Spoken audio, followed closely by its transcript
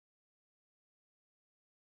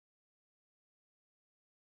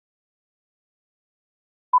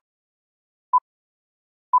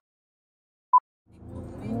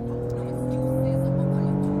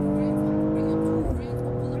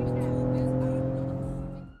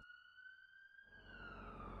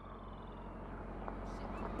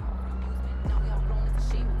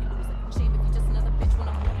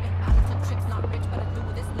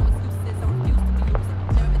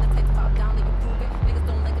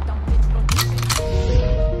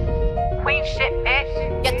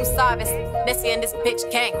5 is Nesssia and this bitch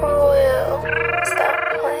gang. Stop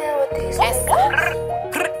playing with these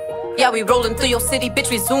niggas. Yeah, we rollin' through your city, bitch,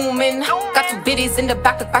 we zoomin'. Got two biddies in the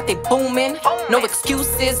back, look like they boomin'. No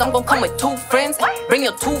excuses, I'm gon' come with 2 friends. Bring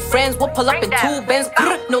your 2 friends, we'll pull up in 2 Benz.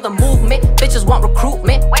 Know the movement, bitches want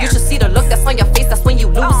recruitment. You should see the look that's on your face, that's when you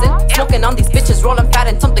losing. Smoking on these bitches, rollin' fat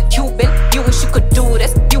and tump the Cuban. You wish you could do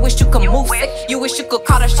this, you wish you could move sick. You wish you could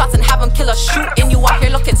call the shots and have them kill a shootin'. You out here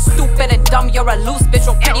looking stupid and dumb, you're a loose bitch.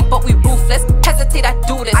 Real pretty, but we ruthless. Hesitate, I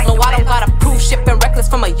do this. No, I don't gotta prove shit, been reckless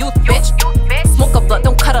from a youth, bitch. Smoke a blunt,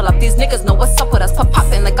 don't cuddle up. These niggas know what's up with us. Pop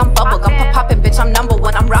poppin' like I'm bubble gum. Pop poppin', bitch, I'm number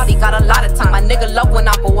 1. I'm rowdy, got a lot of time. My nigga love when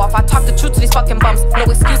I go off. I talk the truth to these fucking bums. No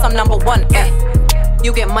excuse, I'm number 1.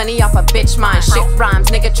 You get money off a bitch mind. Shit rhymes,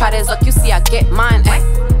 nigga try this luck, you see I get mine.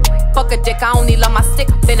 Fuck a dick, I only love my stick.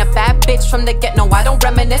 Been a bad bitch from the get, no, I don't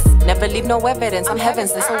reminisce. Never leave no evidence, I'm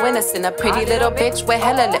heaven's so innocent. A pretty little bitch with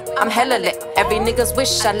hella lit, I'm hella lit. Every nigga's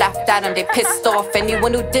wish I laughed at them, they pissed off.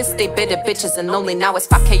 Anyone who diss, they bitter bitches and lonely. Now it's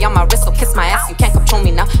 5K on my wrist, so kiss my ass, you can't control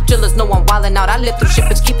me now. Drillers know I'm wildin' out, I live through shit,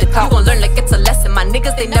 bitch, keep the clout. You gon' learn like it's a lesson, my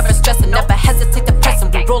niggas, they never stressin'. Never hesitate to press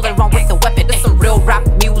them, we rollin' around with the weapon. This some real rap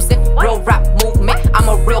music, real rap movement. I'm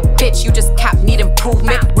a real bitch, you just cap need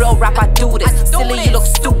improvement. Real rap, I do this, silly, you look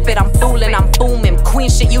stupid. I'm fooling, I'm booming, queen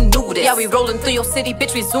shit, you knew this. Yeah, we rollin' through your city,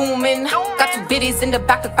 bitch, we zoomin'. Got 2 biddies in the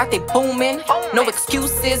back, look like they boomin'. No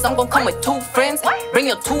excuses, I'm gon' come with 2 friends. Bring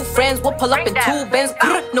your 2 friends, we'll pull up in 2 Benz.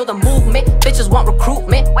 Know the movement, bitches want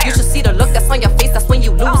recruitment. You should see the look that's on your face, that's when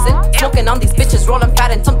you losing. Smoking on these bitches, rollin'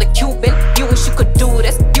 fat and tump the Cuban. You wish you could do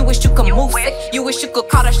this, you wish you could move sick. You wish you could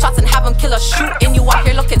call the shots and have them kill a shootin'. You out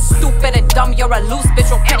here looking stupid and dumb, you're a loose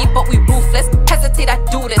bitch. Real pretty, but we ruthless. Hesitate, I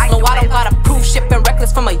do this. No, I don't gotta